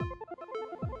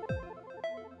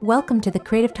Welcome to the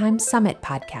Creative Times Summit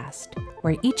podcast,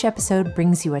 where each episode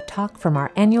brings you a talk from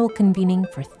our annual convening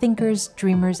for thinkers,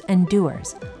 dreamers, and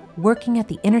doers working at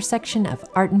the intersection of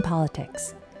art and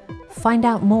politics. Find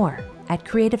out more at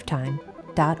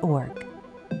creativetime.org.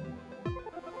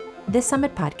 This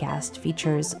Summit podcast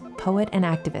features poet and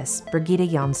activist Birgitta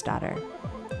Jónsdóttir.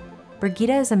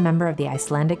 Birgitta is a member of the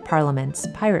Icelandic Parliament's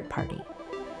Pirate Party.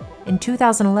 In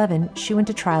 2011, she went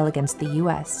to trial against the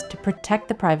U.S. to protect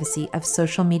the privacy of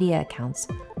social media accounts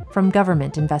from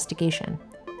government investigation.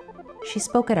 She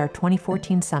spoke at our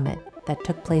 2014 summit that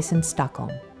took place in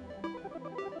Stockholm.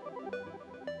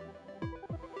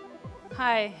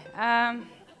 Hi,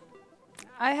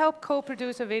 I helped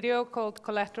co-produce a video called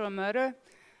Collateral Murder,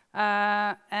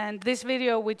 and this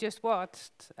video we just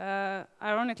watched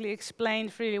ironically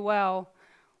explained really well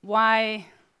why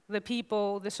the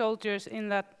soldiers in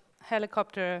that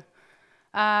helicopter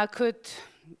could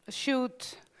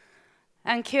shoot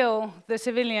and kill the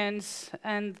civilians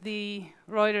and the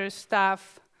Reuters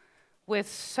staff with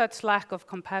such lack of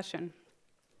compassion.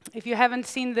 If you haven't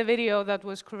seen the video that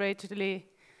was courageously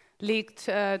leaked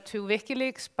to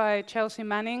WikiLeaks by Chelsea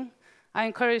Manning, I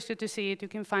encourage you to see it. You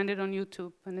can find it on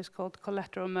YouTube, and it's called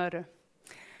Collateral Murder.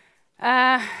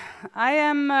 I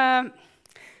am,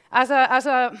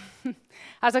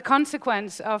 as a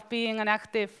consequence of being an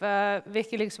active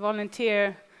WikiLeaks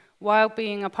volunteer while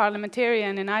being a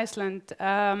parliamentarian in Iceland,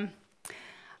 I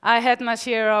had my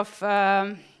share of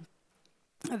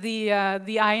the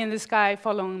eye in the sky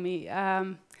following me,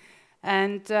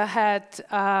 and had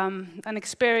an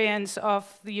experience of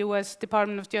the US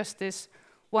Department of Justice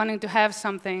wanting to have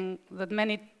something that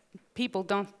many people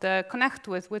don't connect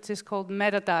with, which is called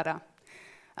metadata.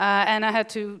 And I had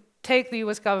to take the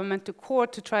US government to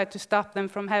court to try to stop them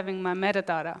from having my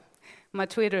metadata, my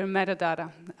Twitter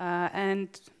metadata.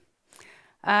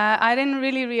 I didn't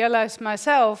really realize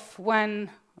myself when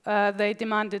they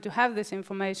demanded to have this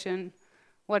information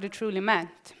what it truly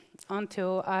meant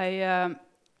until I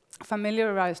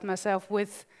familiarized myself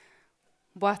with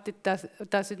what it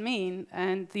does it mean.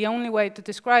 And the only way to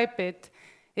describe it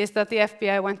is that the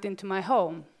FBI went into my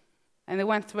home and they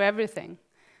went through everything.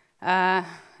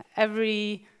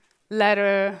 Every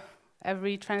letter,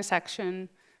 every transaction,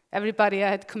 everybody I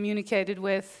had communicated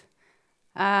with,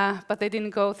 but they didn't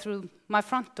go through my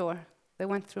front door. They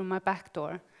went through my back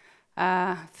door,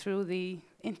 through the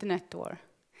internet door.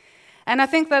 And I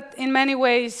think that in many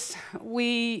ways,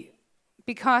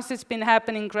 because it's been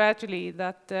happening gradually,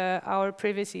 that our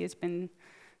privacy has been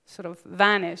sort of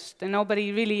vanished, and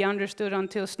nobody really understood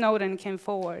until Snowden came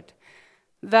forward,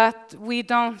 that we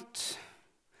don't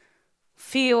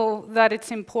feel that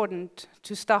it's important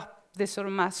to stop this sort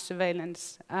of mass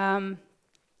surveillance.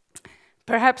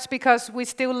 Perhaps because we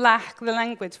still lack the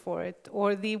language for it,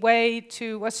 or the way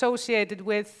to associate it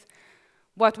with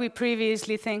what we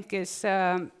previously think is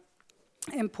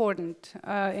important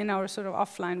in our sort of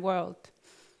offline world.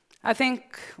 I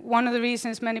think one of the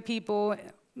reasons many people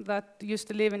that used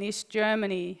to live in East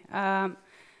Germany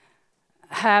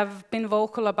have been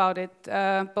vocal about it,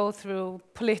 both through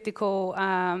political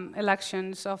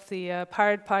elections of the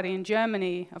Pirate Party in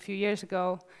Germany a few years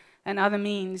ago and other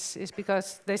means, is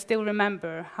because they still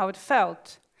remember how it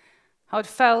felt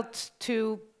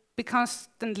to be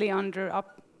constantly under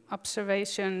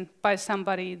observation by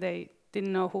somebody they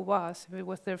didn't know who was, if it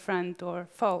was their friend or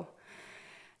foe.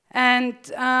 And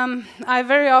I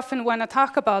very often, when I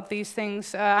talk about these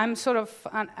things, I'm sort of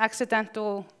an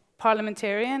accidental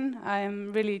parliamentarian. I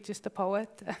am really just a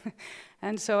poet.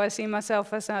 And so I see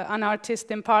myself as an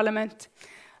artist in parliament,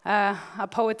 a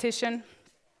poetician,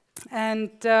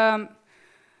 and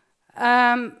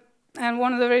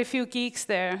one of the very few geeks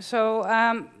there. So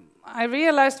I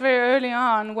realized very early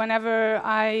on, whenever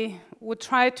I would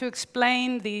try to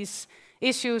explain these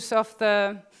issues of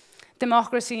the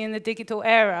democracy in the digital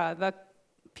era, that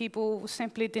people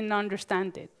simply didn't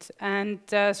understand it. And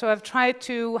so I've tried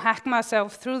to hack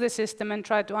myself through the system and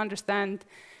try to understand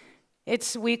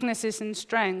its weaknesses and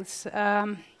strengths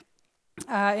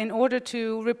in order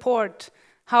to report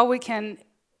how we can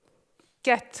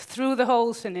get through the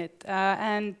holes in it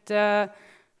and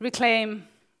reclaim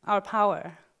our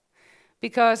power.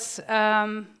 Because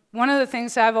one of the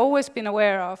things I've always been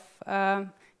aware of,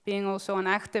 being also an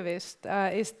activist,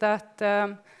 is that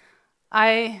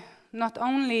I not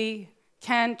only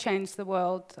can change the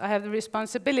world, I have the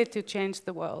responsibility to change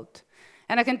the world.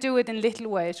 And I can do it in little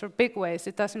ways or big ways,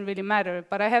 it doesn't really matter,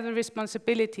 but I have the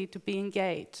responsibility to be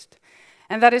engaged.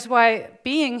 And that is why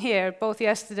being here, both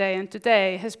yesterday and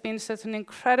today, has been such an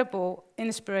incredible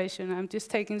inspiration. I'm just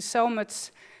taking so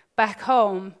much back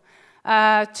home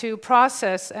to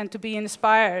process and to be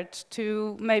inspired,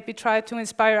 to maybe try to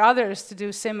inspire others to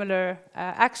do similar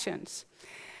actions.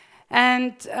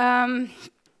 And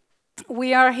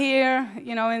we are here,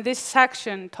 in this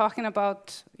section talking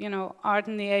about, art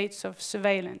in the age of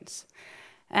surveillance.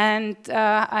 And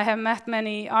I have met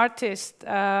many artists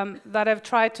that have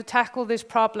tried to tackle this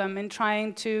problem in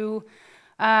trying to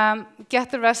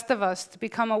get the rest of us to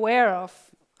become aware of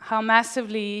how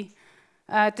massively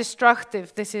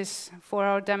destructive this is for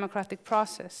our democratic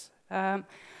process.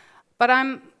 But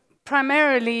I'm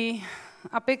primarily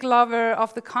a big lover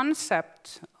of the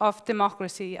concept of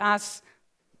democracy, as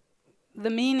the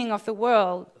meaning of the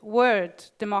word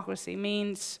democracy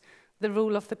means the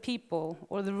rule of the people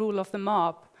or the rule of the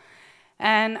mob.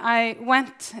 And I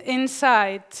went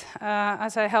inside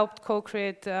as I helped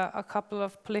co-create a couple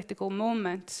of political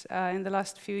movements in the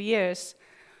last few years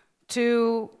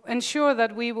to ensure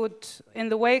that we would, in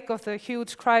the wake of the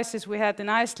huge crisis we had in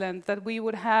Iceland, that we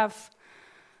would have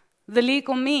the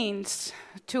legal means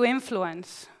to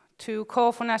influence, to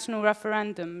call for national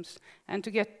referendums, and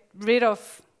to get rid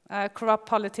of corrupt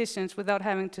politicians without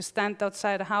having to stand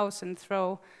outside a house and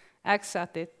throw eggs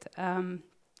at it.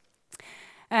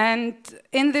 And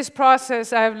in this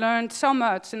process, I've learned so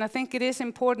much, and I think it is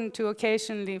important to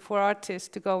occasionally for artists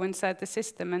to go inside the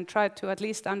system and try to at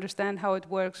least understand how it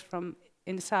works from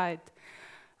inside,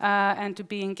 and to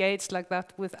be engaged like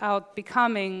that without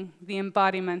becoming the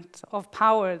embodiment of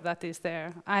power that is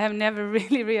there. I have never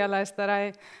really realized that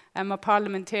I am a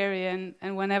parliamentarian,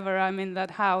 and whenever I'm in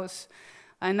that house,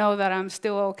 I know that I'm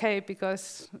still okay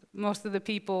because most of the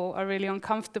people are really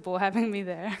uncomfortable having me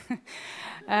there.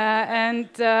 I'm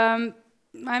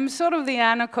sort of the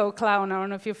anarcho clown. I don't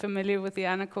know if you're familiar with the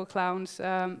anarcho clowns.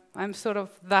 I'm sort of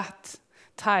that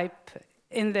type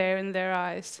in their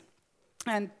eyes.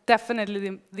 And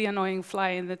definitely the annoying fly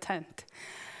in the tent.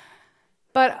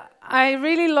 But I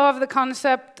really love the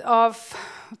concept of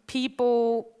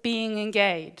people being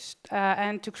engaged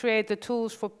and to create the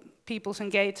tools for people's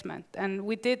engagement. And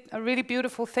we did a really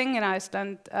beautiful thing in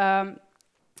Iceland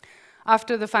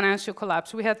after the financial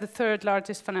collapse. We had the third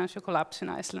largest financial collapse in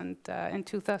Iceland in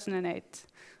 2008.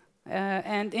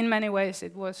 And in many ways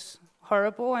it was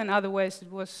horrible, in other ways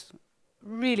it was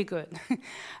really good.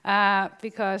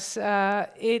 Because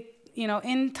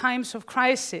in times of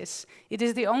crisis, it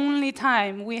is the only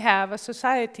time we have as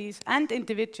societies and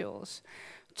individuals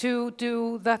to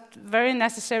do that very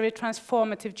necessary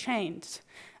transformative change.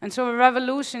 And so a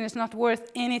revolution is not worth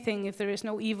anything if there is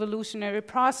no evolutionary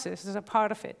process as a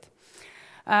part of it.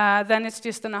 Then it's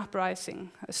just an uprising.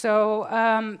 So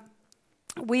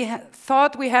we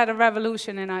thought we had a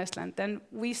revolution in Iceland, and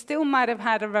we still might have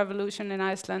had a revolution in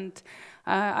Iceland.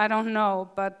 I don't know,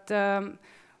 but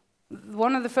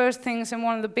one of the first things and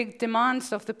one of the big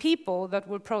demands of the people that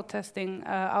were protesting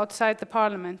outside the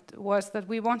parliament was that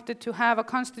we wanted to have a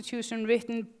constitution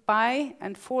written by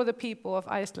and for the people of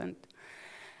Iceland.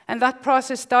 And that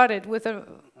process started with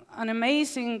an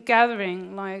amazing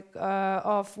gathering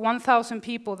of 1,000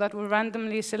 people that were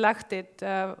randomly selected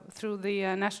through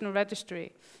the National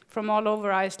Registry from all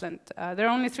over Iceland. There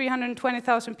are only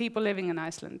 320,000 people living in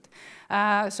Iceland.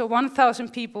 So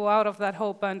 1,000 people out of that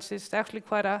whole bunch is actually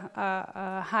quite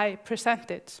a high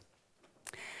percentage.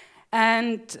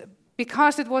 And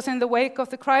because it was in the wake of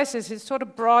the crisis, it sort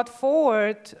of brought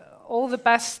forward all the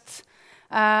best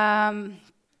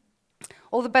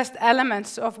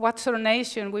elements of what sort of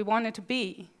nation we wanted to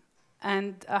be,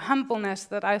 and a humbleness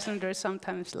that Icelanders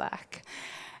sometimes lack.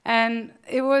 And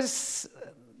it was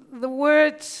the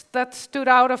words that stood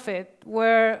out of it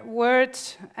were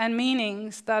words and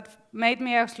meanings that made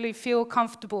me actually feel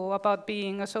comfortable about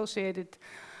being associated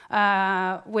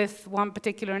with one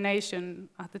particular nation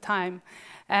at the time.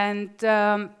 And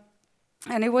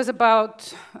it was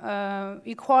about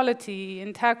equality,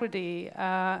 integrity,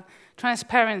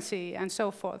 transparency, and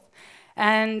so forth.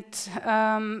 And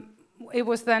it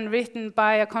was then written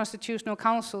by a constitutional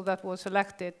council that was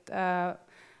elected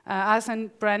as a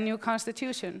brand new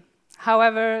constitution.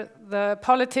 However, the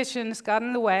politicians got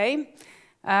in the way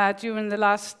during the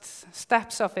last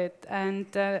steps of it, and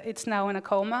it's now in a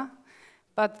coma.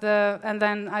 And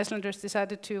then Icelanders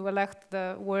decided to elect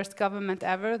the worst government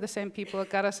ever, the same people that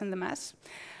got us in the mess.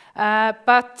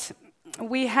 But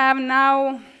we have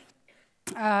now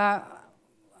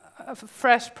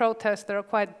fresh protests that are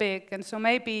quite big, and so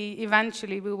maybe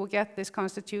eventually we will get this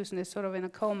constitution. It's sort of in a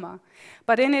coma.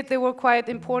 But in it there were quite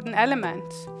important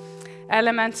elements.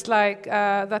 Elements like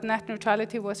that net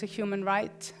neutrality was a human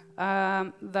right,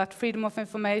 that freedom of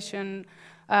information,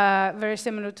 very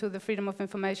similar to the Freedom of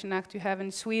Information Act you have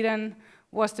in Sweden,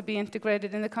 was to be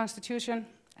integrated in the constitution.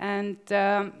 And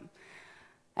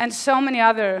and so many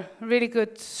other really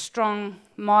good, strong,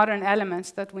 modern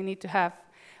elements that we need to have.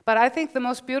 But I think the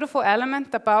most beautiful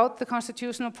element about the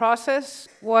constitutional process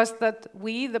was that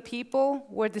we, the people,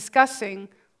 were discussing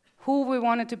who we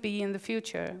wanted to be in the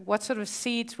future, what sort of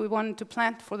seeds we wanted to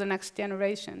plant for the next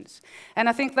generations. And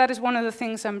I think that is one of the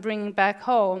things I'm bringing back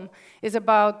home, is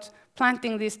about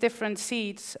planting these different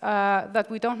seeds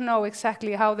that we don't know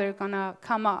exactly how they're gonna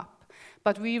come up.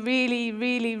 But we really,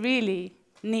 really, really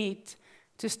need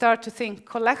to start to think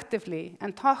collectively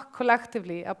and talk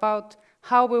collectively about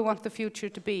how we want the future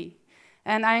to be.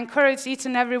 And I encourage each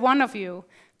and every one of you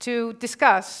to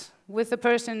discuss with the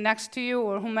person next to you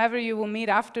or whomever you will meet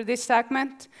after this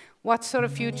segment, what sort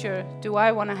of future do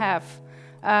I want to have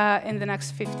in the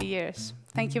next 50 years?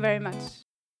 Thank you very much.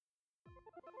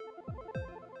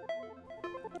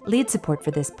 Lead support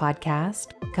for this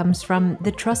podcast comes from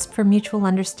the Trust for Mutual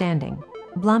Understanding,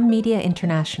 Blum Media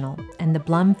International, and the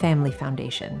Blum Family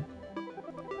Foundation.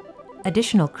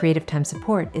 Additional Creative Time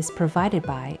support is provided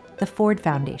by the Ford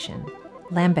Foundation,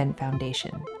 Lambent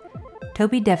Foundation,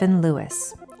 Toby Devin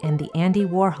Lewis, and the Andy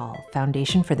Warhol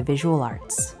Foundation for the Visual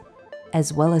Arts,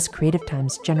 as well as Creative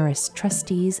Time's generous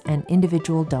trustees and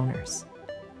individual donors.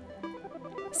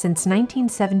 Since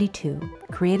 1972,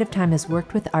 Creative Time has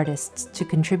worked with artists to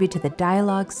contribute to the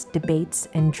dialogues, debates,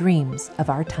 and dreams of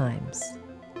our times.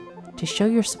 To show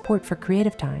your support for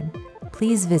Creative Time,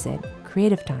 please visit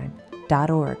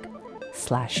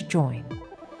creativetime.org/join.